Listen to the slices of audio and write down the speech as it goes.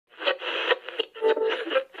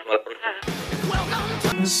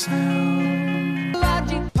Sound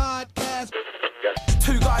Logic Podcast.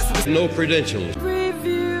 Two guys with no credentials.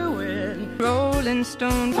 Reviewing Rolling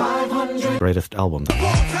Stone 500 greatest album.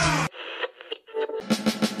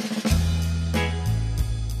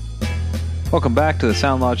 Welcome back to the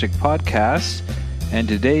Sound Logic Podcast, and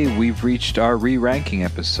today we've reached our re-ranking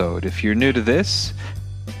episode. If you're new to this,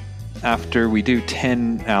 after we do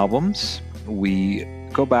 10 albums, we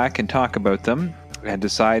go back and talk about them and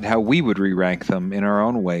decide how we would re-rank them in our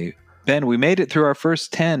own way. Ben, we made it through our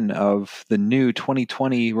first 10 of the new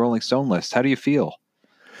 2020 Rolling Stone list. How do you feel?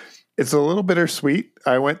 It's a little bittersweet.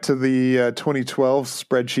 I went to the 2012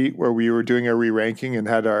 spreadsheet where we were doing a re-ranking and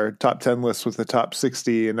had our top 10 list with the top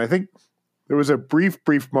 60. And I think there was a brief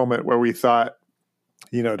moment where we thought,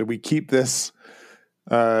 did we keep this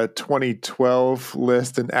 2012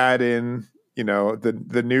 list and add in,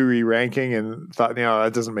 the new re-ranking, and thought,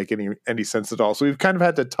 that doesn't make any sense at all. So we've kind of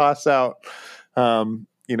had to toss out, a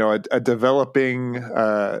developing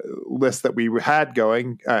list that we had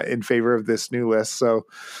going in favor of this new list. So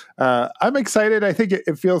I'm excited. I think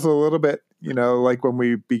it feels a little bit, like when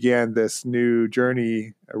we began this new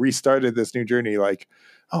journey, restarted this new journey, like,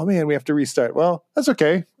 oh man, we have to restart. Well, that's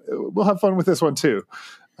okay. We'll have fun with this one too.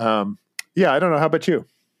 I don't know. How about you?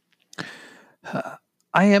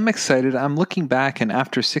 I am excited. I'm looking back, and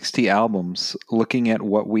after 60 albums, looking at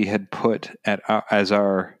what we had put as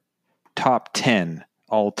our top 10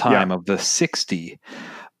 all time of the 60,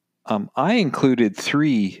 I included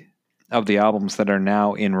 3 of the albums that are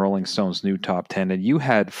now in Rolling Stone's new top 10, and you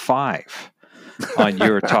had 5 on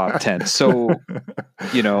your top 10. So,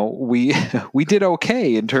 we did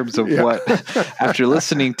okay in terms of what, after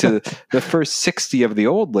listening to the first 60 of the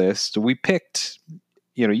old list, we picked,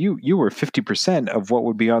 you were 50% of what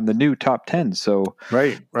would be on the new top 10. So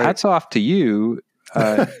right. Hats off to you.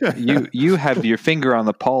 You have your finger on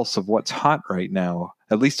the pulse of what's hot right now,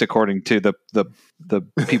 at least according to the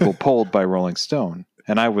people polled by Rolling Stone.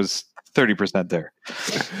 And I was 30% there.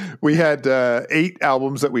 We had 8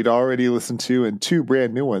 albums that we'd already listened to and 2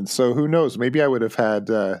 brand new ones. So who knows? Maybe I would have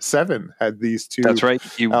had 7 had these 2 That's right.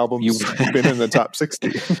 albums been in the top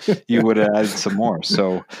 60. You would have added some more.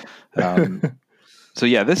 So,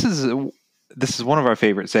 this is one of our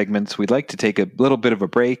favorite segments. We'd like to take a little bit of a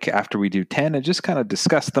break after we do 10 and just kind of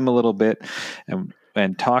discuss them a little bit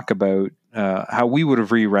and talk about how we would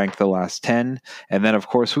have re-ranked the last 10. And then, of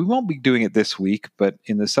course, we won't be doing it this week, but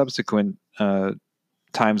in the subsequent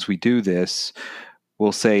times we do this,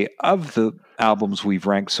 we'll say, of the albums we've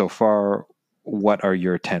ranked so far, what are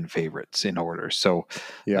your 10 favorites in order? So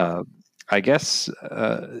I guess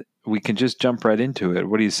we can just jump right into it.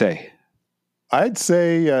 What do you say? I'd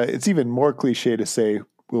say it's even more cliche to say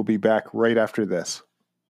we'll be back right after this.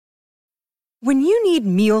 When you need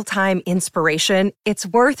mealtime inspiration, it's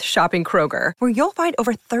worth shopping Kroger, where you'll find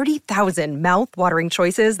over 30,000 mouth-watering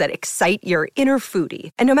choices that excite your inner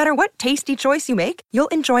foodie. And no matter what tasty choice you make, you'll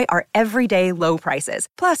enjoy our everyday low prices,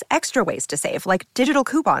 plus extra ways to save, like digital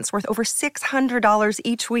coupons worth over $600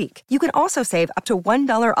 each week. You can also save up to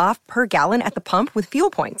 $1 off per gallon at the pump with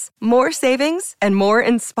fuel points. More savings and more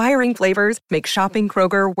inspiring flavors make shopping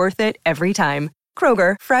Kroger worth it every time.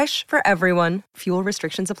 Kroger, fresh for everyone. Fuel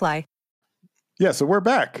restrictions apply. Yeah, so we're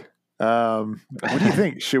back. What do you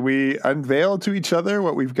think? Should we unveil to each other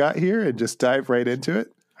what we've got here and just dive right into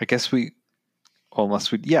it? I guess let's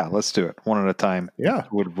do it one at a time. Yeah.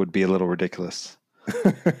 Would be a little ridiculous.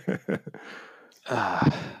 All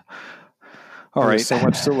right. So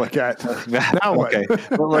much to look at. Now what? Okay.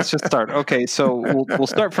 Well, let's just start. Okay, so we'll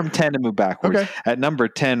start from 10 and move backwards. Okay. At number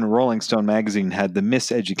 10, Rolling Stone magazine had The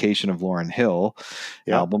Miseducation of Lauryn Hill,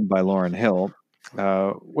 album by Lauryn Hill.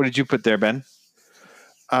 What did you put there, Ben?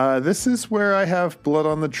 This is where I have Blood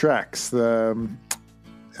on the Tracks. Dylan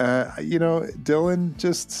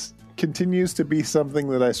just continues to be something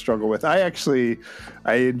that I struggle with. I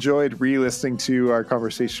enjoyed re-listening to our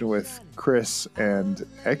conversation with Chris and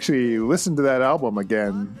actually listened to that album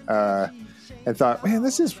again and thought, man,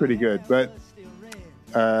 this is pretty good. But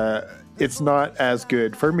it's not as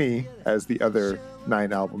good for me as the other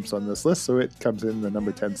 9 albums on this list, so it comes in the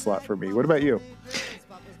number 10 slot for me. What about you?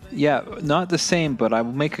 Yeah, not the same, but I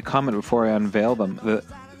will make a comment before I unveil them.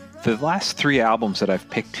 The last 3 albums that I've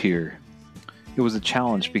picked here, it was a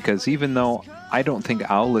challenge because even though I don't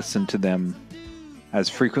think I'll listen to them as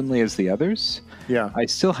frequently as the others, I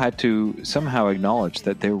still had to somehow acknowledge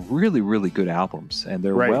that they're really, really good albums and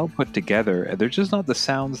they're well put together. They're just not the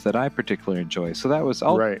sounds that I particularly enjoy. So that was,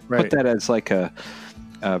 I'll put that as like a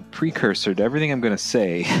precursor to everything I'm going to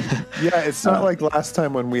say. Yeah, it's not like last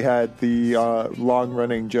time when we had the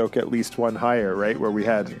long-running joke, At Least One Higher, right? Where we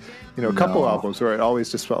had, a couple albums where it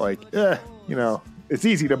always just felt like, it's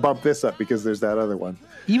easy to bump this up because there's that other one.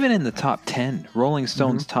 Even in the top 10, Rolling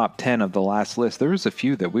Stone's top 10 of the last list, there was a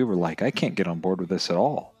few that we were like, I can't get on board with this at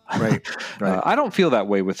all. Right. I don't feel that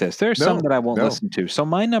way with this. There's some that I won't listen to. So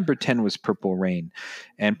my number 10 was Purple Rain.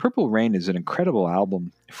 And Purple Rain is an incredible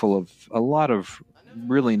album full of a lot of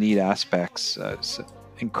really neat aspects,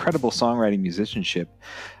 incredible songwriting, musicianship.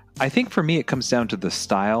 I think for me, it comes down to the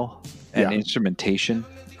style and instrumentation.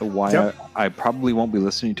 Why I probably won't be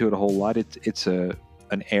listening to it a whole lot. It's an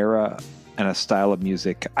era and a style of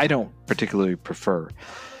music I don't particularly prefer.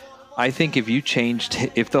 I think if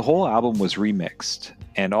the whole album was remixed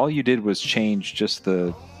and all you did was change just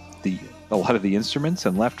a lot of the instruments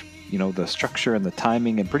and left, the structure and the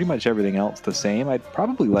timing and pretty much everything else the same, I'd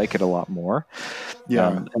probably like it a lot more.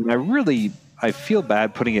 Yeah. And I feel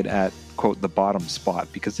bad putting it at, quote, the bottom spot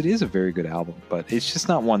because it is a very good album, but it's just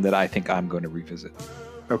not one that I think I'm going to revisit.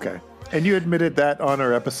 Okay. And you admitted that on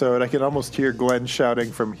our episode. I can almost hear Glenn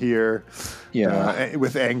shouting from here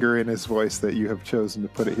with anger in his voice that you have chosen to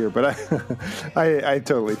put it here. But I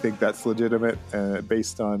totally think that's legitimate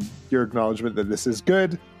based on your acknowledgement that this is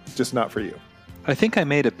good, just not for you. I think I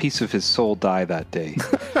made a piece of his soul die that day.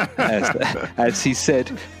 as he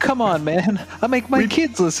said, come on, man, I make my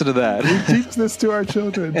kids listen to that. We teach this to our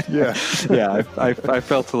children. Yeah. Yeah, I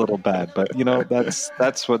felt a little bad, but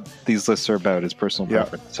that's what these lists are about, is personal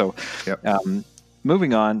preference. So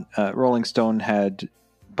moving on, Rolling Stone had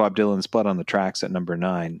Bob Dylan's Blood on the Tracks at number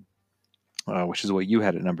 9. Which is what you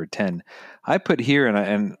had at number 10. I put here,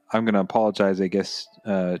 and I'm going to apologize, I guess,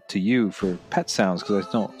 to you for Pet Sounds, because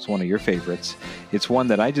I know it's one of your favorites. It's one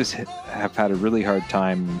that I just have had a really hard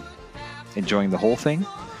time enjoying the whole thing.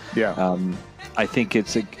 Yeah. I think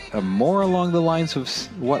it's a more along the lines of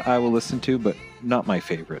what I will listen to, but not my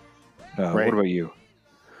favorite. Right. What about you?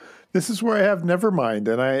 This is where I have Nevermind,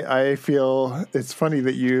 and I feel it's funny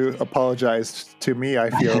that you apologized to me. I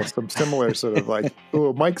feel some similar sort of like,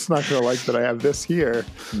 oh, Mike's not going to like that I have this here.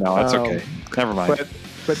 No, that's okay. Never mind.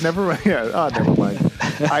 But never mind. Yeah, never mind.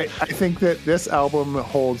 I think that this album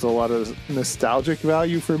holds a lot of nostalgic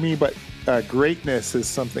value for me, but greatness is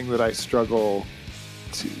something that I struggle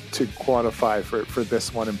to quantify for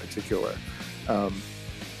this one in particular.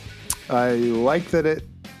 I like that it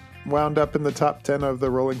wound up in the top 10 of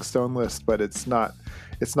the Rolling Stone list, but it's not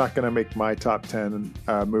going to make my top 10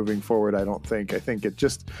 moving forward. I don't think. I think it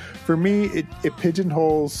just, for me, it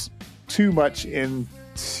pigeonholes too much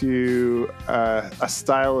into a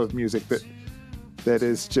style of music that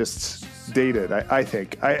is just dated. I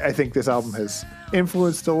think this album has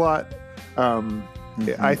influenced a lot.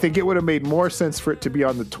 I think it would have made more sense for it to be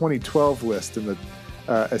on the 2012 list and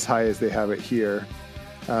as high as they have it here,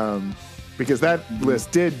 because that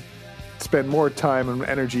list did spend more time and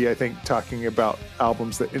energy, I think, talking about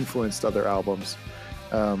albums that influenced other albums.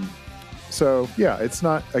 So yeah, it's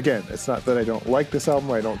not that I don't like this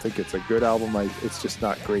album. I don't think it's a good album. It's just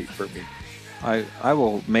not great for me. I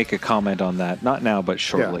will make a comment on that, not now, but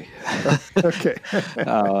shortly. Yeah. Okay.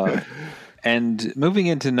 And moving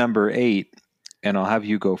into number 8, and I'll have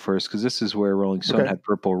you go first because this is where Rolling Stone had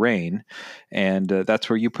Purple Rain, and that's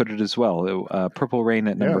where you put it as well. Purple Rain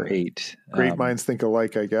at number 8. Great minds think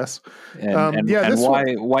alike, I guess. And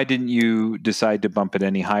why didn't you decide to bump it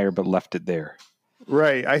any higher but left it there?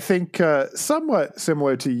 Right. I think somewhat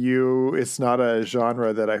similar to you, it's not a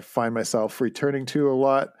genre that I find myself returning to a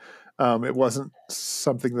lot. It wasn't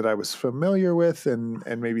something that I was familiar with, and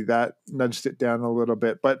maybe that nudged it down a little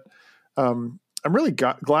bit. But I'm really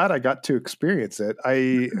glad I got to experience it.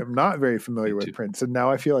 I am not very familiar with Prince, and now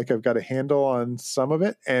I feel like I've got a handle on some of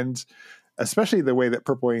it, and especially the way that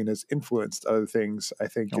Purple Rain has influenced other things, I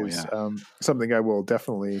think is something I will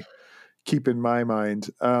definitely keep in my mind.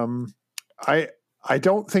 I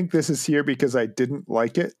don't think this is here because I didn't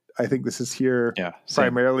like it. I think this is here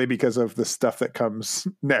primarily because of the stuff that comes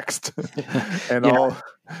next. And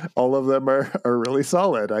all of them are really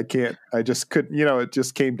solid. I just couldn't, it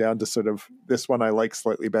just came down to sort of this one I like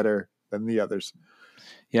slightly better than the others.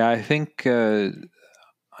 Yeah, I think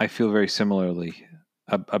I feel very similarly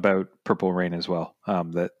about Purple Rain as well.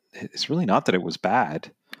 That it's really not that it was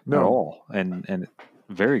bad at all. And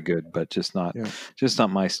very good, but just not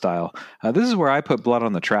my style. This is where I put Blood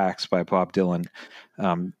on the Tracks by Bob Dylan.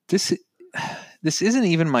 This isn't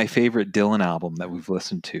even my favorite Dylan album that we've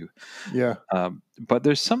listened to. Yeah. But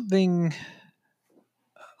there's something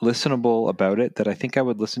listenable about it that I think I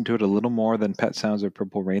would listen to it a little more than Pet Sounds or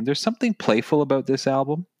Purple Rain. There's something playful about this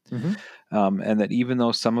album. Mm-hmm. And that even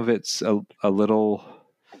though some of it's a little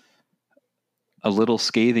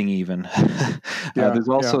scathing even, there's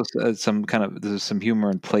also some humor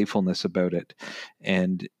and playfulness about it.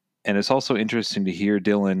 And And it's also interesting to hear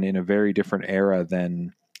Dylan in a very different era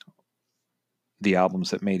than the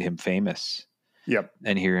albums that made him famous. Yep.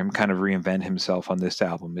 And hear him kind of reinvent himself on this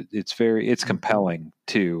album. It's compelling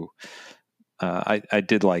too. I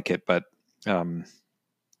did like it, but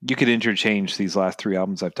you could interchange these last 3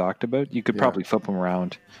 albums I've talked about. You could probably flip them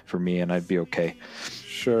around for me and I'd be okay.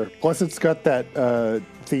 Sure. Plus it's got that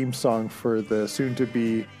theme song for the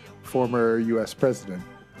soon-to-be former U.S. president.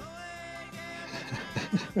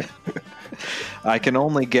 I can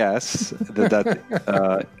only guess that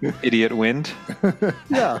Idiot Wind.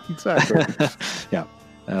 Yeah, exactly. Yeah,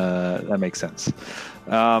 that makes sense.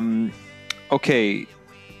 Okay.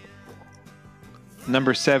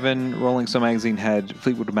 Number 7, Rolling Stone magazine had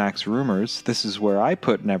Fleetwood Mac's Rumors. This is where I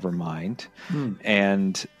put Nevermind.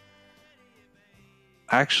 And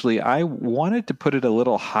actually, I wanted to put it a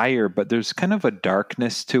little higher, but there's kind of a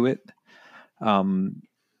darkness to it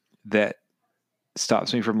that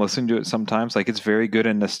stops me from listening to it sometimes. Like, it's very good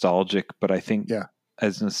and nostalgic, but I think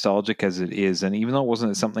as nostalgic as it is, and even though it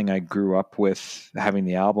wasn't something I grew up with having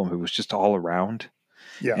the album, it was just all around.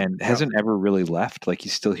 And hasn't ever really left. Like,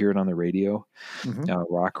 you still hear it on the radio,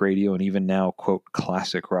 rock radio, and even now, quote,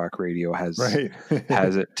 classic rock radio has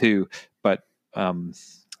has it too. But and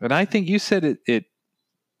I think you said it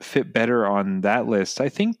fit better on that list. I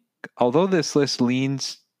think although this list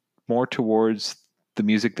leans more towards the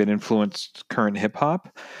music that influenced current hip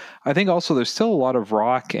hop, I think also there's still a lot of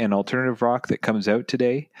rock and alternative rock that comes out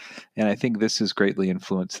today, and I think this has greatly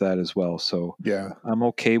influenced that as well. So I'm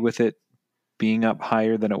okay with it being up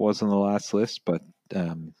higher than it was on the last list, but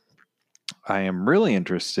I am really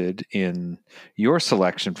interested in your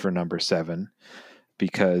selection for number 7,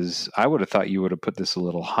 because I would have thought you would have put this a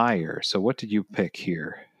little higher. So what did you pick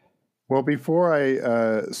here? Well, before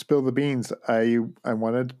I spill the beans, I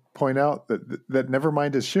wanted to point out that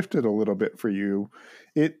Nevermind has shifted a little bit for you.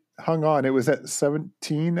 It hung on. It was at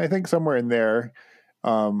 17, I think, somewhere in there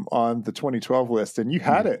on the 2012 list, and you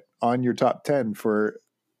had it on your top 10 for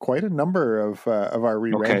quite a number of our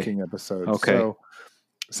re-ranking episodes. Okay. So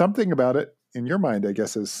something about it in your mind, I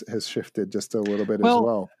guess, has shifted just a little bit as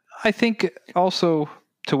well. I think also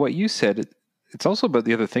to what you said, it's also about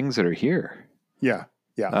the other things that are here. Yeah.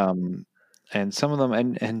 And some of them,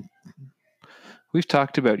 and we've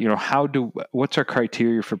talked about, what's our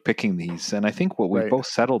criteria for picking these? And I think what we've both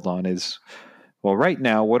settled on is, well, right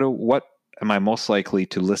now, what am I most likely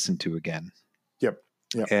to listen to again? Yep.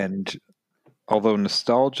 And although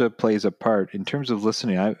nostalgia plays a part in terms of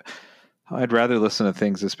listening, I'd rather listen to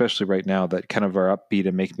things, especially right now, that kind of are upbeat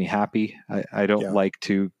and make me happy. I don't like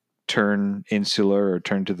to turn insular or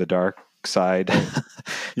turn to the dark side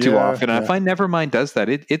too often. I find Nevermind does that.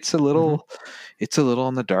 It's a little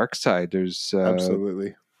on the dark side. There's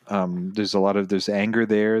absolutely there's anger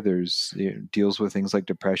there. There's deals with things like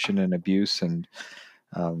depression and abuse, and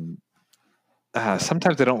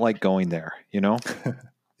sometimes I don't like going there.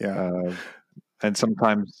 And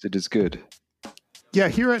sometimes it is good. Yeah,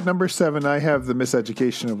 here at number 7, I have The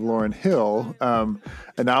Miseducation of Lauryn Hill,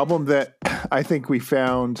 an album that I think we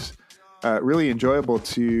found really enjoyable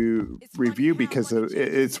to review because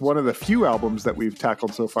it's one of the few albums that we've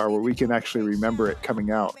tackled so far where we can actually remember it coming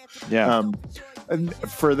out. Yeah. And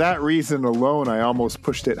for that reason alone, I almost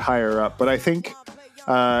pushed it higher up. But I think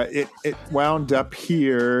it wound up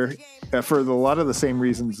here for a lot of the same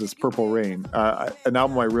reasons as Purple Rain, an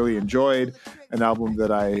album I really enjoyed, an album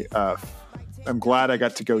that I'm glad I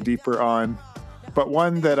got to go deeper on, but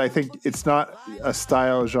one that I think it's not a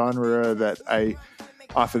style genre that I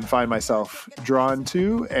often find myself drawn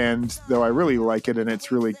to. And though I really like it and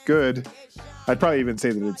it's really good, I'd probably even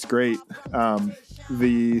say that it's great.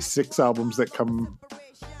 The 6 albums that come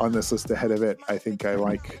on this list ahead of it, I think I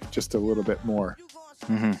like just a little bit more.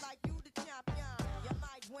 Mm-hmm.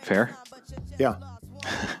 Fair. Yeah.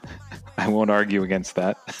 I won't argue against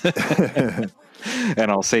that.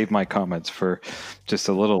 And I'll save my comments for just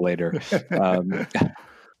a little later.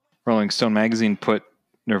 Rolling Stone magazine put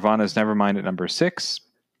Nirvana's Nevermind at number 6,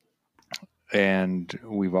 and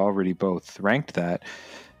we've already both ranked that.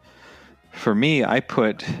 For me, I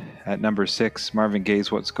put at number 6 Marvin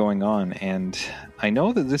Gaye's What's Going On, and I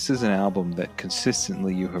know that this is an album that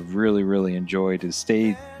consistently you have really, really enjoyed. Has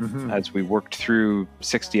stayed, as we worked through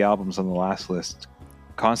 60 albums on the last list,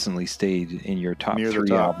 constantly stayed in your top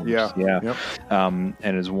 3 albums. Yeah. Yep. And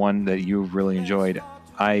is one that you've really enjoyed.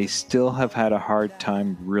 I still have had a hard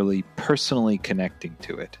time really personally connecting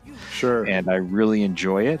to it. Sure. And I really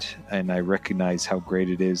enjoy it, and I recognize how great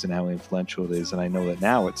it is and how influential it is, and I know that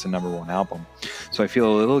now it's a number 1 album. So I feel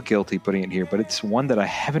a little guilty putting it here, but it's one that I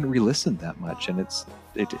haven't re-listened that much, and it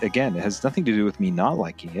has nothing to do with me not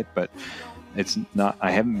liking it, but It's not,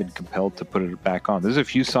 I haven't been compelled to put it back on. There's a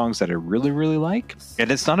few songs that I really, really like,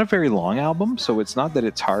 and it's not a very long album, so it's not that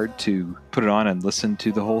it's hard to put it on and listen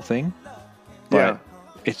to the whole thing. But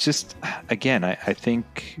it's just, again, I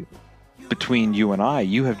think between you and I,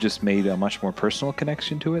 you have just made a much more personal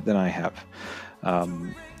connection to it than I have.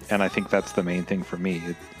 And I think that's the main thing for me.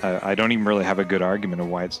 I don't even really have a good argument of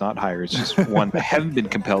why it's not higher. It's just one I haven't been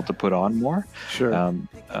compelled to put on more. Sure.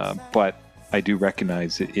 But I do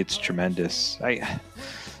recognize it's tremendous.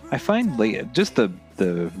 I find like just the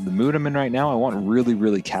mood I'm in right now, I want really,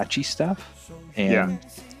 really catchy stuff. And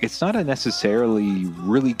it's not a necessarily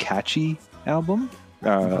really catchy album.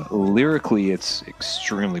 Lyrically, it's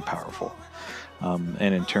extremely powerful.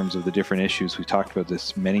 And in terms of the different issues, we've talked about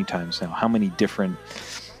this many times now, how many different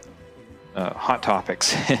hot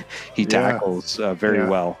topics he tackles very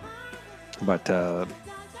well. But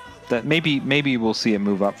that maybe we'll see it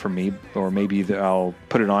move up for me, or maybe I'll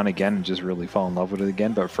put it on again and just really fall in love with it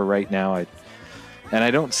again. But for right now,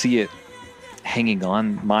 I don't see it hanging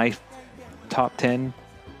on my top 10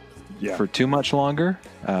 for too much longer.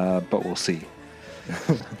 But we'll see.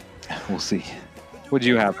 We'll see. What do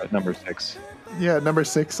you have at number 6? Yeah, number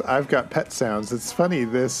 6, I've got Pet Sounds. It's funny,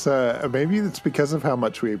 this maybe it's because of how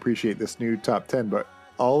much we appreciate this new top 10, but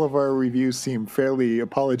all of our reviews seem fairly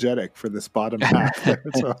apologetic for this bottom half.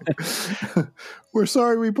 So, we're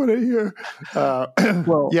sorry we put it here.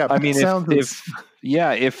 Well, yeah, I mean, if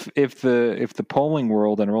the polling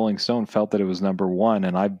world and Rolling Stone felt that it was number 1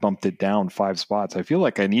 and I bumped it down 5 spots, I feel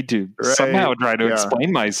like I need to somehow try to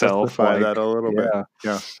explain myself. Justify that a little bit.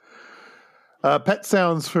 Yeah. Pet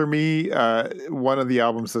Sounds for me, one of the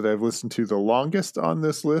albums that I've listened to the longest on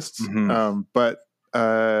this list, but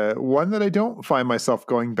one that I don't find myself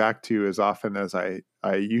going back to as often as I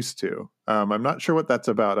used to. I'm not sure what that's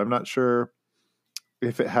about. I'm not sure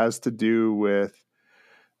if it has to do with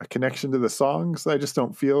a connection to the songs I just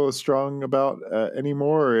don't feel as strong about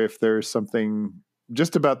anymore, or if there's something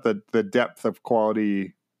just about the depth of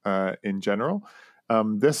quality in general.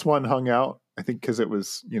 This one hung out, I think, because it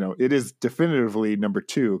was, it is definitively number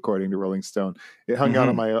 2 according to Rolling Stone. It hung out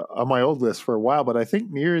on my old list for a while, but I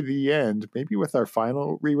think near the end, maybe with our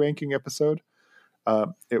final re-ranking episode,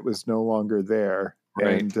 it was no longer there.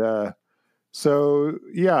 Right. And so,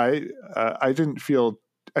 yeah, I didn't feel.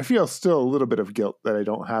 I feel still a little bit of guilt that I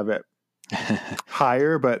don't have it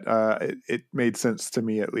higher, but it made sense to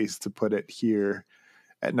me at least to put it here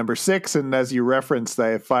at number 6. And as you referenced, I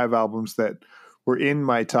have 5 albums that were in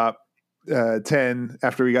my top 10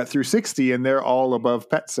 after we got through 60, and they're all above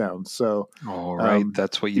Pet Sounds. So, all right,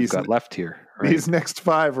 that's what you've got left here. Right? These next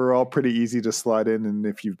 5 are all pretty easy to slot in, and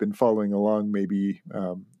if you've been following along, maybe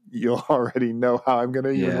you'll already know how I'm going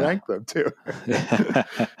to even rank them too.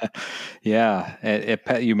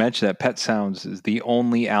 Yeah, you mentioned that Pet Sounds is the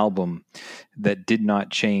only album that did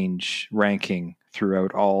not change ranking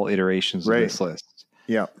throughout all iterations of this list.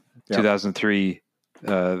 Yeah, 2003.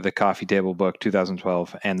 The Coffee Table Book,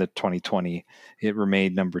 2012, and the 2020, it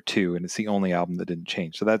remained number 2, and it's the only album that didn't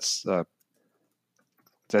change. So that's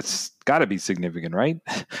got to be significant, right?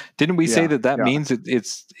 Didn't we say that means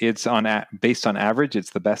it's on based on average, it's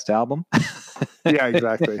the best album? Yeah,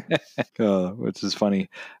 exactly. Which is funny.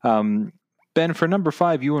 Ben, for number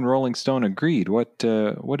 5, you and Rolling Stone agreed. What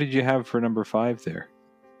did you have for number 5 there?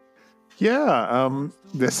 Yeah,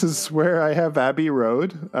 this is where I have Abbey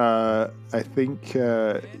Road. I think,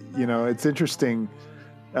 it's interesting.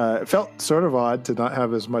 It felt sort of odd to not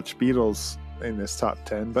have as much Beatles in this top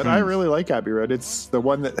 10, but I really like Abbey Road. It's the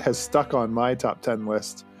one that has stuck on my top 10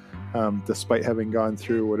 list, despite having gone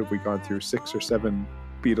through, 6 or 7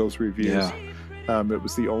 Beatles reviews. Yeah. It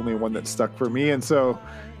was the only one that stuck for me. And so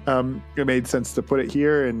it made sense to put it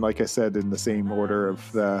here. And like I said, in the same order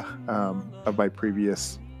of my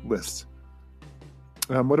previous list.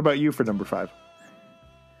 What about you for number 5?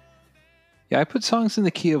 Yeah, I put Songs in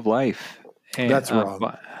the Key of Life. And, that's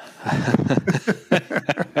wrong.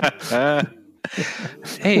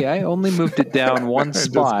 Hey, I only moved it down 1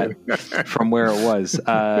 spot from where it was.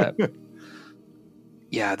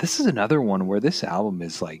 Yeah, this is another one where this album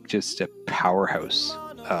is like just a powerhouse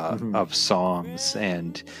of songs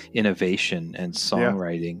and innovation and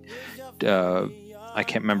songwriting. I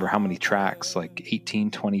can't remember how many tracks, like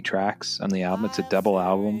 18, 20 tracks on the album. It's a double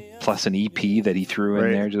album plus an EP that he threw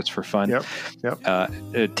in there just for fun.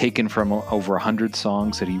 Yep. Taken from over 100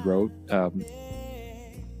 songs that he wrote.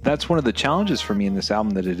 That's one of the challenges for me in this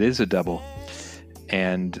album, that it is a double.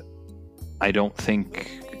 And I don't think,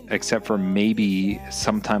 except for maybe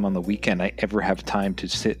sometime on the weekend, I ever have time to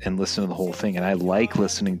sit and listen to the whole thing. And I like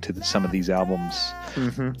listening to some of these albums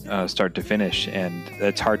start to finish. And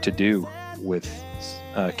that's hard to do with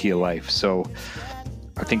Key of Life. So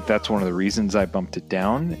I think that's one of the reasons I bumped it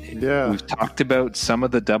down. Yeah. We've talked about some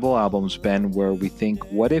of the double albums, Ben, where we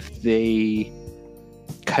think, what if they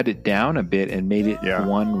cut it down a bit and made it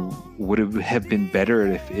one? Would it have been better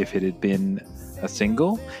if it had been a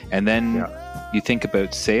single? And then you think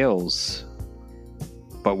about sales.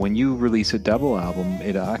 But when you release a double album,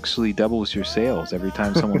 it actually doubles your sales. Every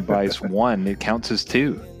time someone buys one, it counts as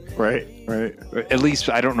two. Right. At least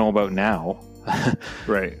I don't know about now.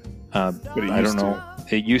 Right. But I don't know.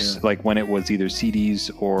 It used like when it was either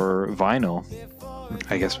CDs or vinyl.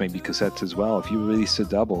 I guess maybe cassettes as well. If you release a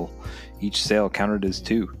double, each sale counted as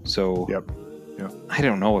two. So I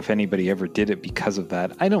don't know if anybody ever did it because of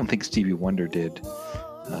that. I don't think Stevie Wonder did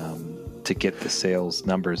to get the sales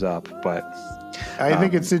numbers up, but I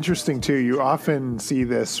think it's interesting too. You often see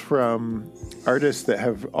this from artists that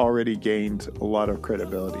have already gained a lot of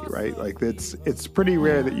credibility, right? Like it's pretty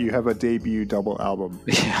rare that you have a debut double album.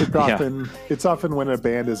 It's often when a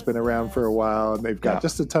band has been around for a while and they've got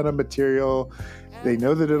just a ton of material. They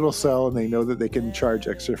know that it'll sell and they know that they can charge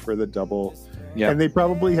extra for the double. Yeah. And they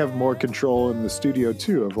probably have more control in the studio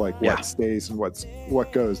too of like what stays and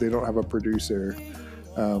what goes. They don't have a producer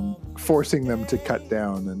forcing them to cut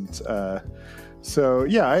down. And so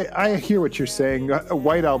I hear what you're saying. A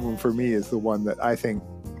White Album for me is the one that I think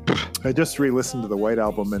I just re-listened to the White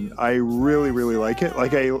Album and I really, really like it.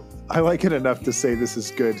 Like I like it enough to say this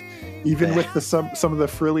is good, even with some of the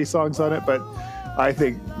frilly songs on it. But I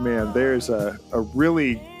think, man, there's a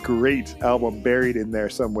really great album buried in there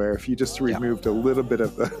somewhere if you just removed a little bit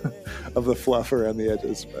of the fluff around the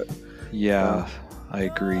edges. But I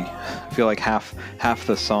agree. I feel like half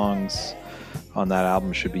the songs on that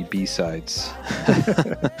album should be B-sides.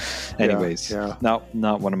 Anyways, not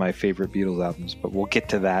one of my favorite Beatles albums, but we'll get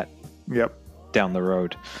to that down the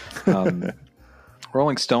road.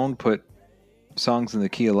 Rolling Stone put Songs in the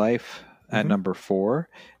Key of Life at number 4,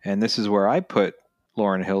 and this is where I put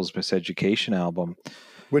Lauryn Hill's Miseducation album,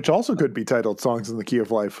 which also could be titled Songs in the Key of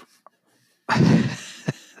Life.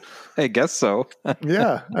 I guess so.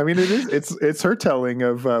 Yeah, I mean it is. It's her telling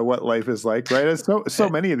of what life is like, right? As so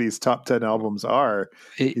many of these top 10 albums are.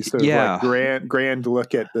 These sort of like grand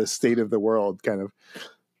look at the state of the world, kind of.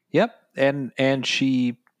 Yep, and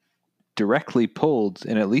she directly pulled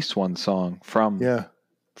in at least one song from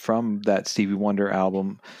that Stevie Wonder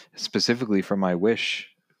album, specifically from I Wish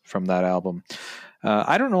from that album.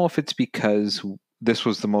 I don't know if it's because this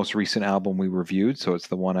was the most recent album we reviewed, so it's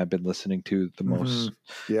the one I've been listening to the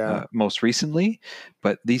most recently.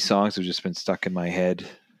 But these songs have just been stuck in my head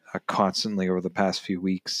constantly over the past few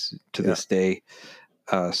weeks to this day.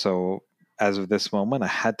 So as of this moment, I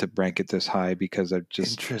had to rank it this high because I've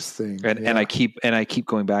just interesting, and I keep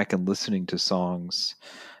going back and listening to songs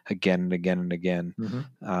again and again and again.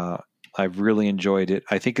 I've really enjoyed it.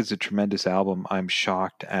 I think it's a tremendous album. I'm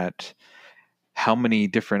shocked at how many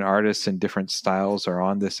different artists and different styles are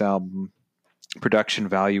on this album. Production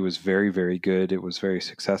value is very, very good. It was very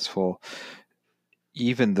successful.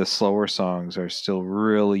 Even the slower songs are still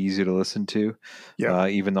really easy to listen to.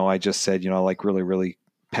 Even though I just said, I like really, really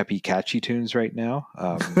peppy, catchy tunes right now.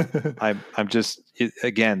 I'm just,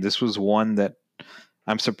 again, this was one that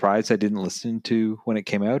I'm surprised I didn't listen to when it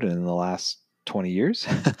came out and in the last 20 years.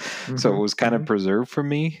 So it was kind of preserved for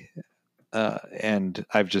me. And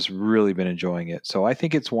I've just really been enjoying it. So I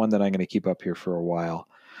think it's one that I'm going to keep up here for a while.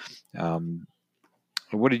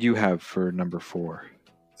 What did you have for number 4?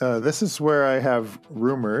 This is where I have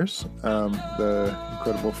Rumors, the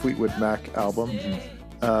incredible Fleetwood Mac album.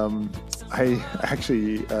 I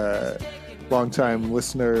actually, longtime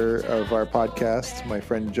listener of our podcast, my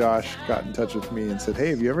friend Josh got in touch with me and said, "Hey,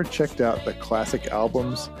 have you ever checked out the Classic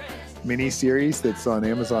Albums mini-series that's on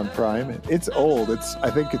Amazon Prime?" It's old. I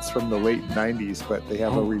think it's from the late 90s, but they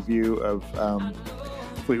have a review of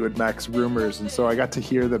Fleetwood Mac's Rumors, and so I got to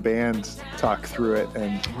hear the band talk through it.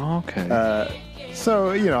 And so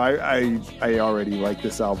I already like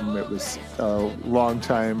this album. It was a long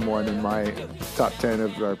time one in my top 10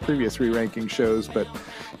 of our previous re-ranking shows, but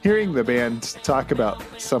hearing the band talk about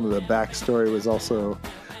some of the backstory was also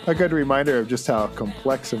a good reminder of just how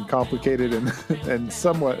complex and complicated and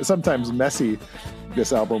sometimes messy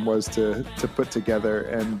this album was to put together,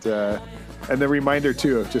 and the reminder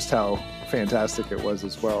too of just how fantastic it was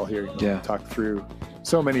as well. Hearing them talk through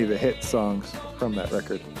so many of the hit songs from that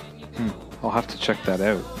record. I'll have to check that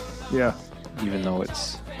out. Yeah, even though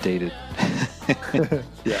it's dated.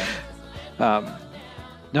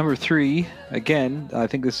 Number 3, again, I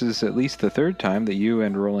think this is at least the third time that you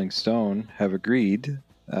and Rolling Stone have agreed.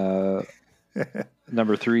 Number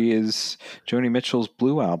 3 is Joni Mitchell's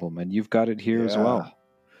Blue album, and you've got it here as well.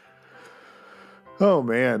 Oh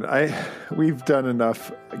man, we've done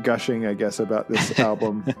enough gushing, I guess, about this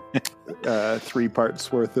album. 3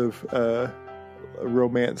 parts worth of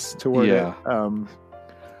romance toward it.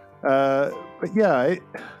 But yeah,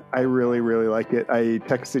 I really, really like it. I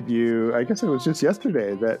texted you, I guess it was just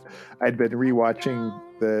yesterday, that I'd been rewatching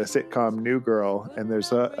the sitcom New Girl, and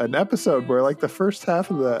there's an episode where like the first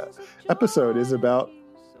half of the episode is about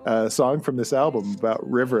a song from this album about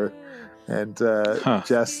River. And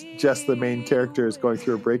Jess, the main character, is going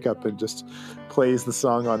through a breakup and just plays the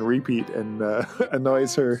song on repeat and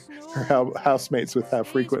annoys her housemates with how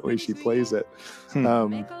frequently she plays it.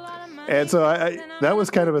 And so that was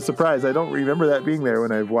kind of a surprise. I don't remember that being there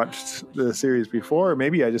when I've watched the series before.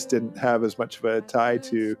 Maybe I just didn't have as much of a tie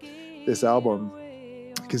to this album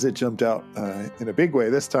because it jumped out in a big way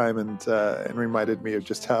this time and reminded me of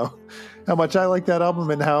just how much I like that album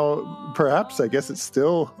and how perhaps I guess it's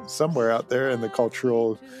still somewhere out there in the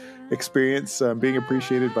cultural experience being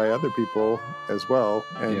appreciated by other people as well.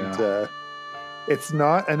 And it's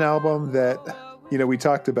not an album that, we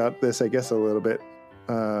talked about this, I guess, a little bit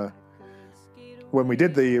when we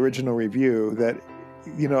did the original review, that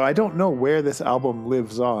I don't know where this album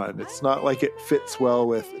lives on. It's not like it fits well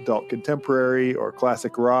with adult contemporary or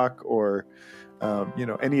classic rock or,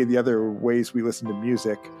 any of the other ways we listen to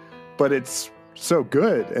music. But it's so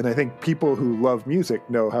good. And I think people who love music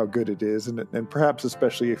know how good it is. And perhaps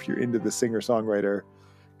especially if you're into the singer-songwriter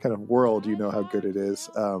kind of world, you know how good it is.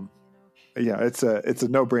 It's a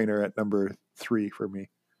no-brainer at number 3 for me.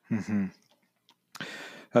 Mm-hmm.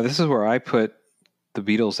 This is where I put the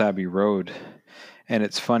Beatles' Abbey Road. And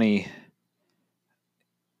it's funny,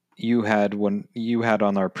 you had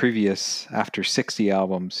on our previous, after 60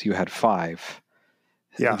 albums, you had 5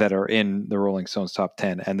 that are in the Rolling Stones top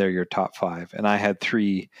 10, and they're your top 5. And I had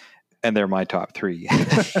 3, and they're my top 3,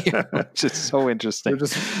 which is so interesting.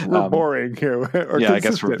 We're boring here. I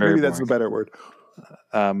guess we're very Maybe that's the better word.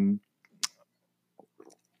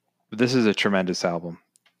 This is a tremendous album.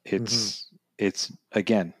 It's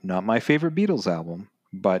again, not my favorite Beatles album,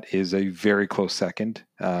 but is a very close second.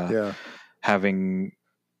 Having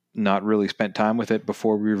not really spent time with it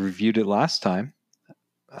before we reviewed it last time.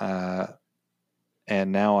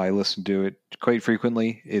 And now I listen to it quite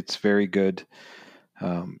frequently. It's very good.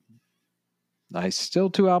 I still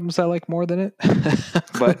 2 albums I like more than it,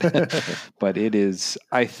 but it is,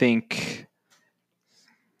 I think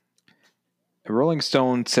Rolling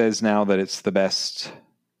Stone says now that it's the best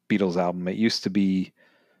Beatles album. It used to be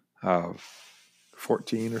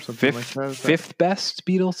 14 or something like that. Fifth best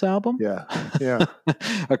Beatles album. Yeah.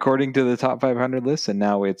 According to the top 500 list, and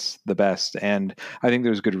now it's the best. And I think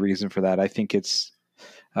there's good reason for that. I think it's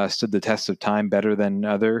stood the test of time better than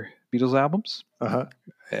other Beatles albums.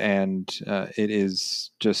 And it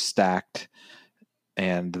is just stacked.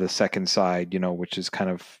 And the second side, which is kind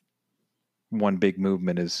of one big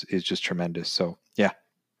movement, is just tremendous. So yeah,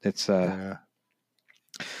 it's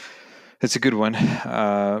it's a good one.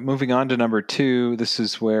 Moving on to number 2, this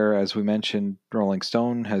is where, as we mentioned, Rolling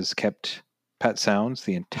Stone has kept Pet Sounds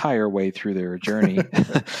the entire way through their journey.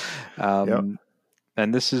 And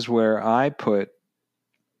this is where I put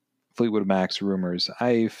Fleetwood Mac's Rumors.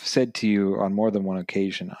 I've said to you on more than one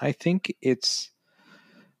occasion, I think it's,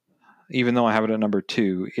 even though I have it at number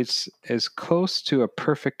 2, it's as close to a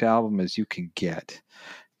perfect album as you can get.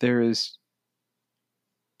 There is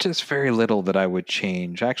just very little that I would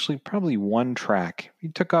change. Actually, probably one track. If you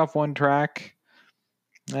took off one track,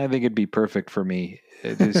 I think it'd be perfect for me.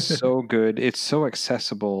 It is so good. It's so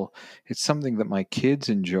accessible. It's something that my kids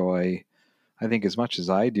enjoy, I think, as much as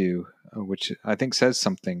I do, which I think says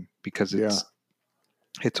something, because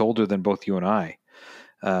it's older than both you and I,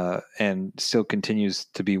 and still continues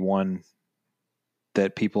to be one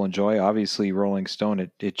that people enjoy. Obviously, Rolling Stone,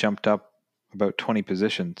 it jumped up about 20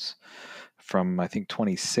 positions from, I think,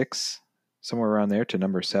 26, somewhere around there, to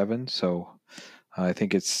number 7. So I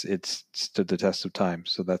think it's stood the test of time.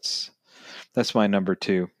 So that's my number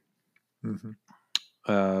 2.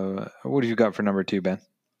 What have you got for number 2, Ben?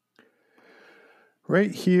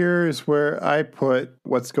 Right here is where I put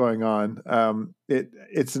What's Going On.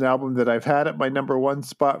 It's an album that I've had at my number 1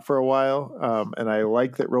 spot for a while, and I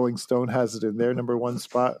like that Rolling Stone has it in their number 1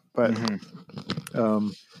 spot. But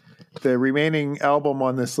the remaining album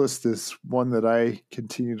on this list is one that I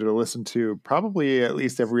continue to listen to probably at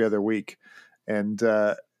least every other week, and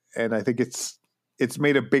I think it's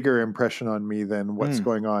made a bigger impression on me than What's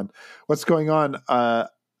Going On. What's Going On?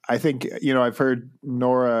 I think, I've heard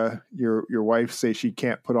Nora, your wife, say she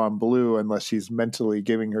can't put on Blue unless she's mentally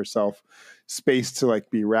giving herself space to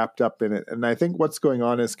be wrapped up in it. And I think What's Going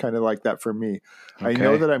On is kind of like that for me. Okay. I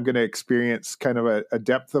know that I'm going to experience kind of a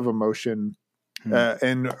depth of emotion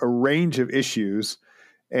and a range of issues,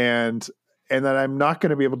 and that I'm not going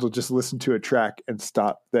to be able to just listen to a track and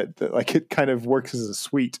stop. That like it kind of works as a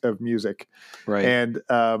suite of music, Right.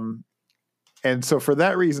 And so for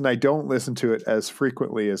that reason, I don't listen to it as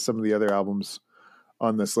frequently as some of the other albums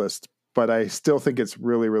on this list. But I still think it's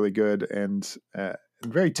really, really good and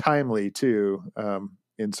very timely too,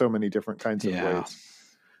 in so many different kinds of ways.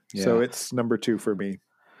 Yeah. So it's number 2 for me.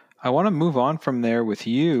 I want to move on from there with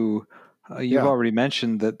you. You've Yeah. already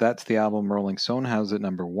mentioned that that's the album Rolling Stone has at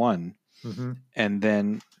number 1. Mm-hmm. And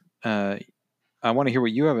then I want to hear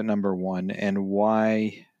what you have at number 1 and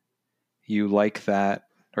why you like that,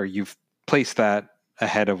 or you've placed that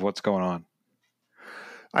ahead of what's going on.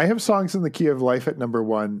 I have Songs in the Key of Life at number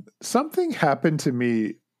 1. Something happened to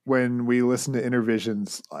me when we listened to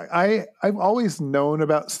Intervisions. I've always known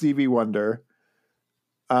about Stevie Wonder.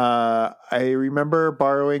 I remember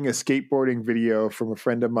borrowing a skateboarding video from a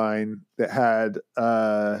friend of mine that had,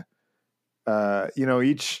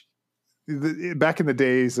 back in the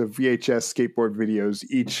days of VHS skateboard videos,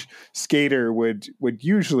 each skater would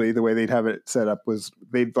usually, the way they'd have it set up was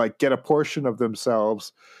they'd like get a portion of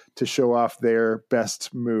themselves to show off their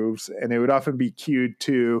best moves, and it would often be cued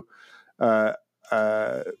to a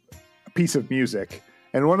piece of music.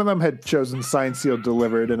 And one of them had chosen Signed, Sealed,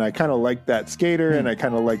 Delivered, and I kind of liked that skater, and I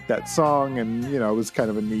kind of liked that song, and it was kind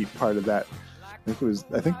of a neat part of that. I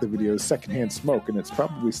think the video is Secondhand Smoke, and it's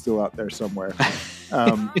probably still out there somewhere.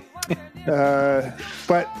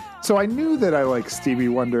 But so I knew that I liked Stevie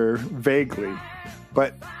Wonder vaguely,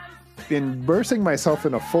 but in immersing myself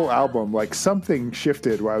in a full album, like something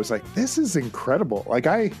shifted where I was like, this is incredible. Like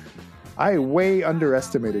I way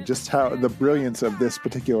underestimated just how the brilliance of this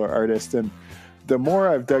particular artist. And the more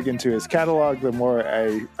I've dug into his catalog, the more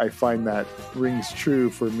I find that rings true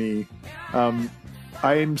for me.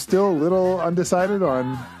 I'm still a little undecided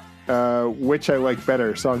on which I like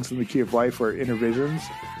better, Songs in the Key of Life or Intervisions.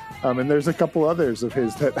 And there's a couple others of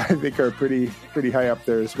his that I think are pretty high up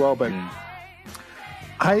there as well. But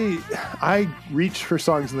I reach for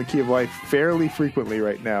Songs in the Key of Life fairly frequently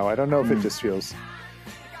right now. I don't know if it just feels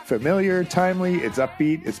familiar, timely, it's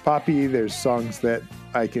upbeat, it's poppy. There's songs that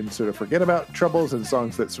I can sort of forget about troubles and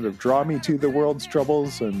songs that sort of draw me to the world's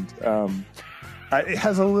troubles. And it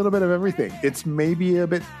has a little bit of everything. It's maybe a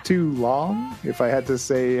bit too long, if I had to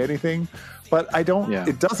say anything. But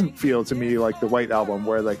it doesn't feel to me like the White Album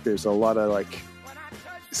where like there's a lot of like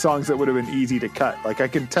songs that would have been easy to cut. Like I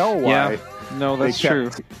can tell why. Yeah. No, that's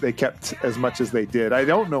true. They kept as much as they did. I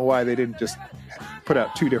don't know why they didn't just put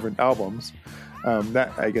out 2 different albums.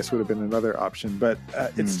 That I guess would have been another option, but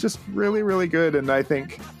it's just really, really good. And I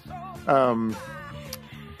think, I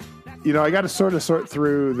got to sort of sort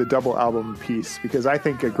through the double album piece because I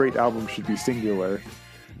think a great album should be singular.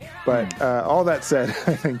 But all that said,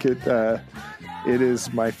 I think it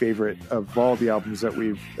is my favorite of all the albums that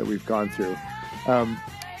we've gone through.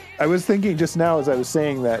 I was thinking just now as I was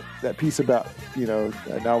saying that piece about an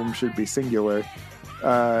album should be singular.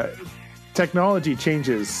 Technology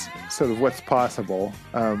changes sort of what's possible.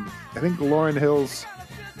 I think Lauryn Hill's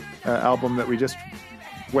album that we just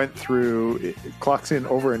went through, it clocks in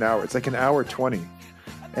over an hour. It's like an hour 20.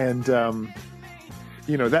 And,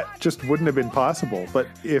 that just wouldn't have been possible. But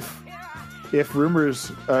if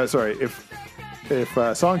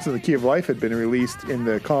Songs in the Key of Life had been released in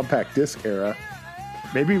the compact disc era,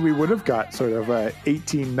 maybe we would have got sort of a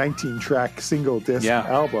 18, 19 track single disc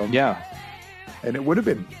album. Yeah. And it would have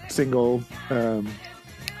been single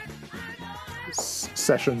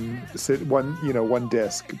session, one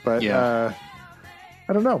disc. But I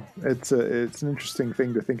don't know. It's an interesting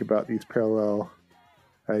thing to think about, these parallel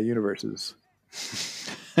universes.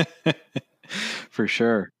 For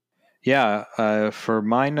sure. Yeah. For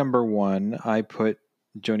my number 1, I put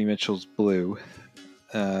Joni Mitchell's Blue.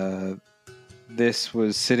 This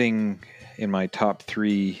was sitting in my top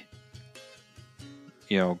 3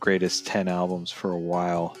 greatest 10 albums for a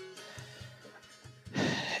while.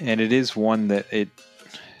 And it is one that it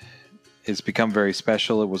has become very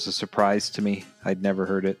special. It was a surprise to me. I'd never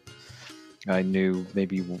heard it. I knew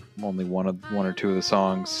maybe only one or 2 of the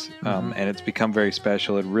songs. And it's become very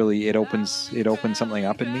special. It opens something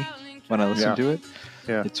up in me when I listen to it.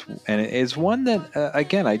 Yeah. It's one that,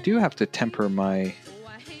 again, I do have to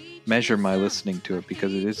measure my listening to it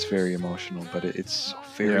because it is very emotional, but it's so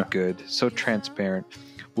very good, so transparent.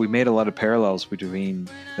 We made a lot of parallels between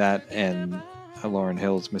that and Lauryn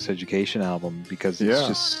Hill's Miseducation album because it's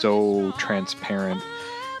just so transparent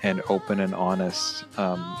and open and honest.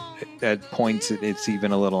 At points, it's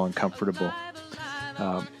even a little uncomfortable.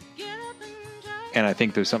 And I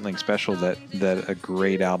think there's something special that a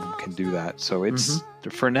great album can do that. So it's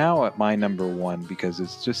for now at my number one because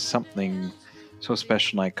it's just something so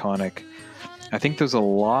special and iconic. I think there's a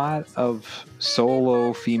lot of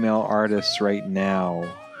solo female artists right now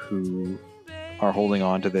who are holding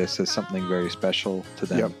on to this as something very special to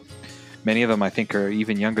them. Yep. Many of them, I think, are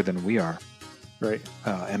even younger than we are. Right.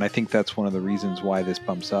 And I think that's one of the reasons why this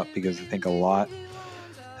bumps up, because I think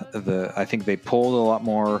I think they pulled a lot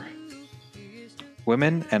more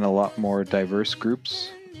women and a lot more diverse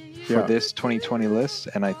groups for this 2020 list.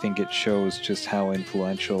 And I think it shows just how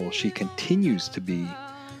influential she continues to be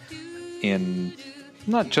in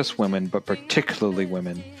not just women, but particularly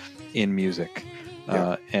women in music.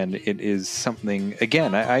 And it is something,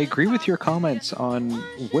 again, I agree with your comments on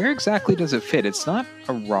where exactly does it fit. It's not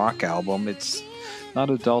a rock album. It's not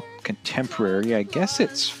adult contemporary. I guess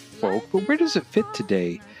it's folk, but where does it fit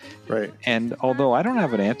today? Right. And although I don't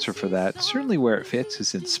have an answer for that, certainly where it fits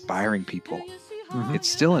is inspiring people. It's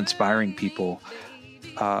still inspiring people.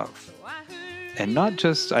 And not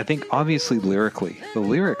just, I think, obviously lyrically. The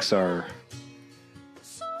lyrics are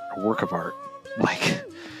a work of art. Like,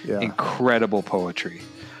 incredible poetry.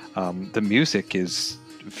 The music is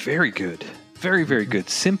very good. Very, very good.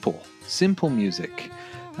 Simple music.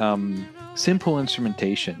 Simple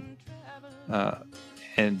instrumentation.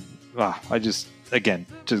 And I just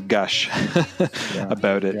gush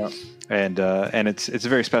about it. Yeah. And it's a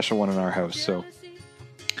very special one in our house. So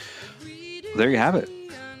there you have it.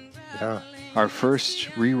 Yeah. Our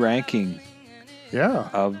first re-ranking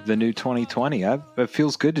of the new 2020. It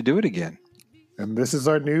feels good to do it again. And this is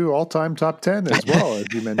our new all-time top 10 as well,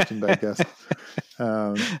 as you mentioned, I guess.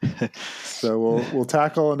 So we'll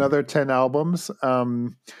tackle another 10 albums,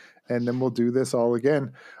 and then we'll do this all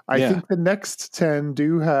again. I think the next 10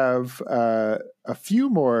 do have a few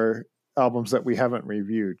more albums that we haven't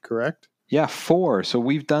reviewed, correct? Yeah, 4. So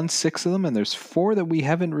we've done 6 of them, and there's 4 that we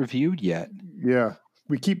haven't reviewed yet. Yeah.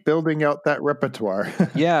 We keep building out that repertoire.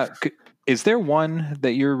 Yeah. Is there one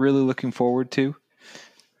that you're really looking forward to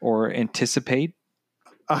or anticipate?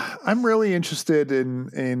 I'm really interested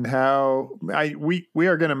in how we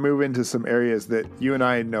are going to move into some areas that you and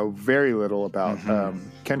I know very little about.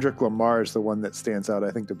 Kendrick Lamar is the one that stands out,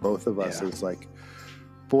 I think, to both of us. Is like,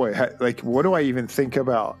 boy, what do I even think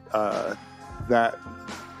about that?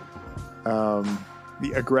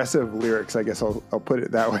 The aggressive lyrics, I guess I'll put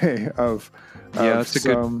it that way, I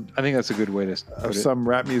think that's a good way to put it. Some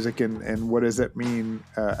rap music and what does it mean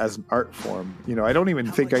as an art form? You know, I don't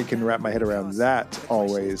even think I can wrap my head around that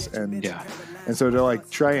always. And so to like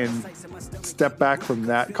try and step back from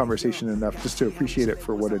that conversation enough just to appreciate it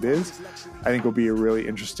for what it is, I think will be a really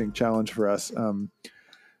interesting challenge for us.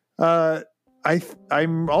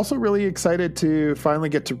 I'm also really excited to finally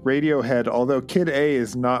get to Radiohead, although Kid A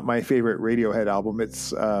is not my favorite Radiohead album.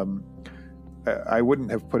 It's I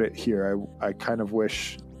wouldn't have put it here. I kind of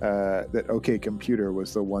wish that OK Computer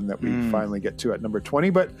was the one that we finally get to at number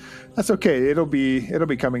 20, but that's okay. It'll be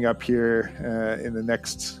coming up here in the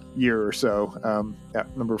next year or so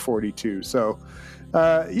at number 42. So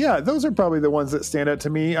those are probably the ones that stand out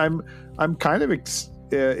to me. I'm kind of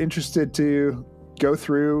interested to go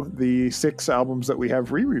through the 6 albums that we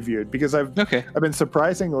have re-reviewed because I've been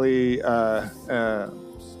surprisingly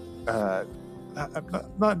I'm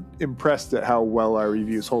not impressed at how well our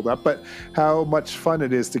reviews hold up, but how much fun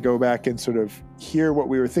it is to go back and sort of hear what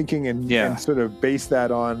we were thinking and sort of base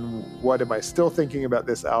that on what am I still thinking about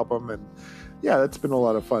this album. And that's been a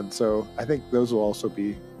lot of fun. So I think those will also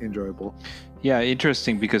be enjoyable. Yeah,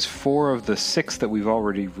 interesting because 4 of the 6 that we've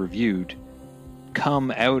already reviewed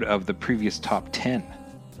come out of the previous top 10.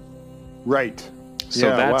 Right.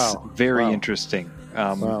 So that's very interesting.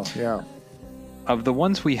 Of the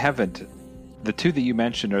ones we haven't, the 2 that you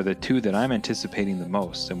mentioned are the 2 that I'm anticipating the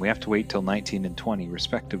most, and we have to wait till 19 and 20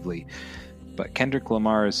 respectively. But Kendrick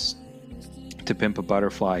Lamar's "To Pimp a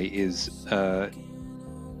Butterfly" is a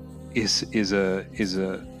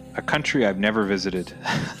country I've never visited.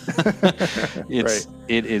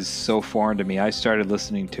 It is so foreign to me. I started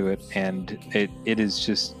listening to it, and it is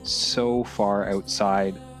just so far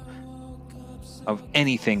outside of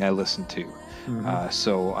anything I listen to.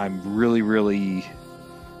 So I'm really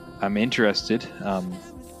I'm interested.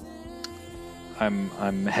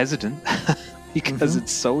 I'm hesitant because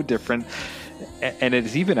it's so different, and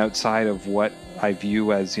it's even outside of what I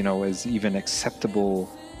view as as even acceptable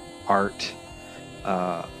art.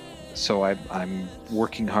 So I'm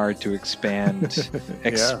working hard to expand,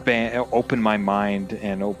 open my mind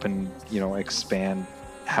and expand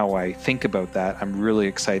how I think about that. I'm really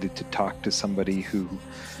excited to talk to somebody who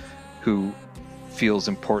feels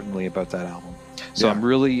importantly about that album. So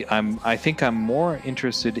Yeah. I think I'm more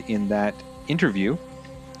interested in that interview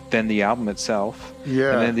than the album itself.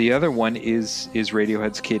 Yeah. And then the other one is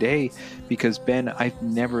Radiohead's Kid A, because Ben, I've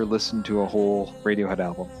never listened to a whole Radiohead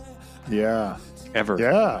album Yeah. ever.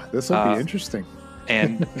 Yeah. This will Uh, be interesting.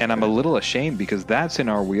 And I'm a little ashamed because that's in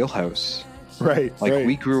our wheelhouse. Right. Like right.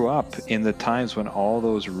 we grew up in the times when all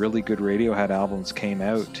those really good Radiohead albums came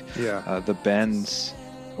out. Yeah. The Bends,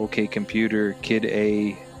 OK Computer, Kid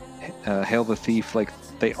A, Hail the Thief, like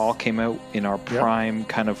they all came out in our prime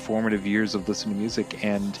kind of formative years of listening to music,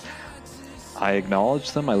 and I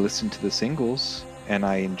acknowledged them. I listened to the singles and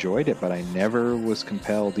I enjoyed it, but I never was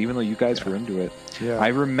compelled, even though you guys were into it. Yeah. I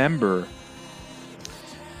remember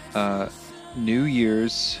New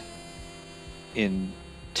Year's in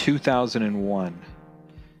 2001.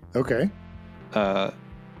 Okay.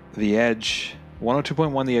 The Edge,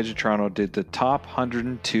 102.1 The Edge of Toronto did the top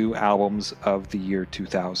 102 albums of the year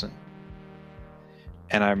 2000.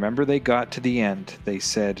 And I remember they got to the end. They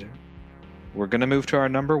said, we're going to move to our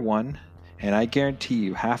number one, and I guarantee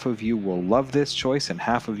you half of you will love this choice and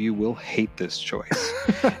half of you will hate this choice.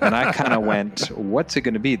 And I kind of went, what's it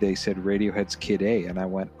going to be? They said Radiohead's Kid A. And I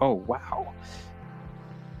went, oh, wow.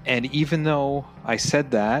 And even though I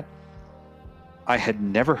said that, I had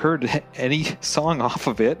never heard any song off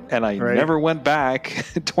of it, and I never went back.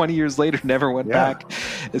 20 years later, never went back.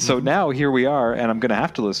 And so now here we are, and I'm going to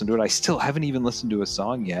have to listen to it. I still haven't even listened to a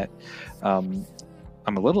song yet. I'm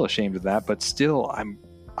a little ashamed of that, but still,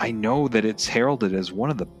 I know that it's heralded as one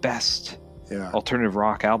of the best alternative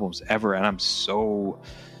rock albums ever, and I'm so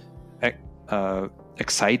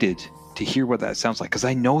excited to hear what that sounds like, because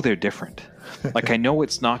I know they're different. Like, I know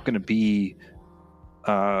it's not going to be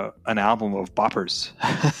an album of boppers.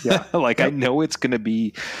 I know it's going to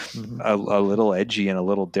be a little edgy and a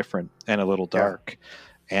little different and a little dark.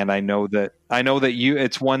 And I know that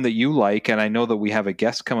it's one that you like, and I know that we have a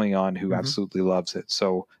guest coming on who absolutely loves it.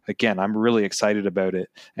 So again, I'm really excited about it,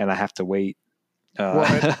 and I have to wait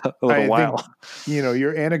a little while. Think,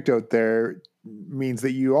 your anecdote there means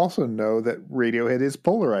that you also know that Radiohead is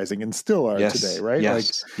polarizing and still are today, right?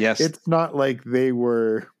 Yes. It's not like they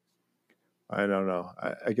were, I don't know.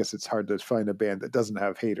 I guess it's hard to find a band that doesn't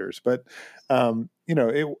have haters, but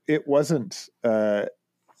it wasn't.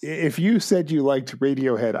 If you said you liked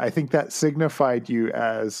Radiohead, I think that signified you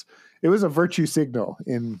as it was a virtue signal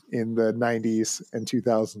in the 90s and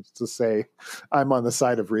 2000s to say, I'm on the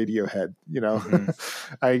side of Radiohead.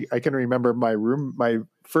 I can remember my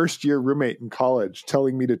first year roommate in college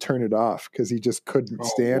telling me to turn it off because he just couldn't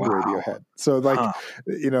stand Radiohead. So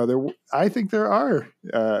I think there are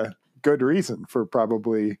good reason for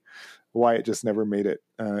probably why it just never made it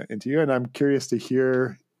into you. And I'm curious to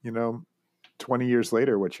hear, 20 years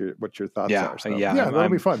later, what your thoughts are. So, that'll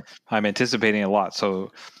be fun. I'm anticipating a lot.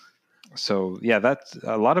 So that's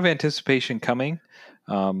a lot of anticipation coming.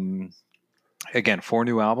 Again, 4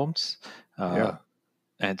 new albums,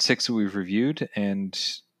 and 6 that we've reviewed, and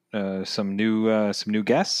some new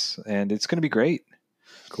guests, and it's going to be great.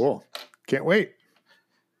 Cool. Can't wait.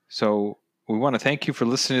 So we want to thank you for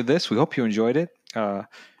listening to this. We hope you enjoyed it.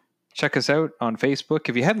 Check us out on Facebook.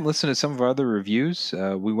 If you hadn't listened to some of our other reviews,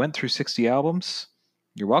 we went through 60 albums.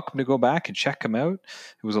 You're welcome to go back and check them out.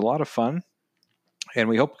 It was a lot of fun. And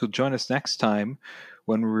we hope you'll join us next time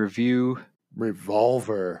when we review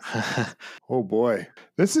Revolver. Oh boy.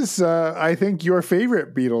 This is, I think, your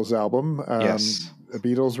favorite Beatles album. Yes. The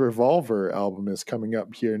Beatles Revolver album is coming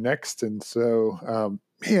up here next. And so,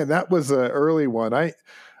 that was an early one.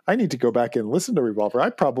 I need to go back and listen to Revolver. I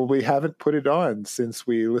probably haven't put it on since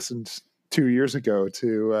we listened 2 years ago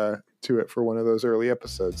to it for one of those early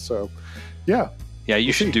episodes. So, yeah. Yeah,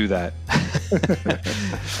 you should do that.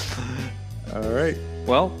 All right.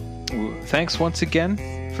 Well, thanks once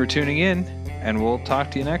again for tuning in, and we'll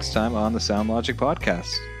talk to you next time on the Sound Logic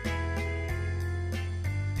Podcast.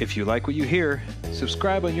 If you like what you hear,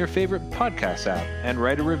 subscribe on your favorite podcast app and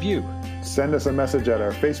write a review. Send us a message at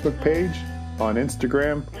our Facebook page, on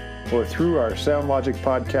Instagram, or through our Sound Logic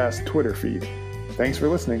Podcast Twitter feed. Thanks for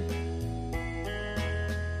listening.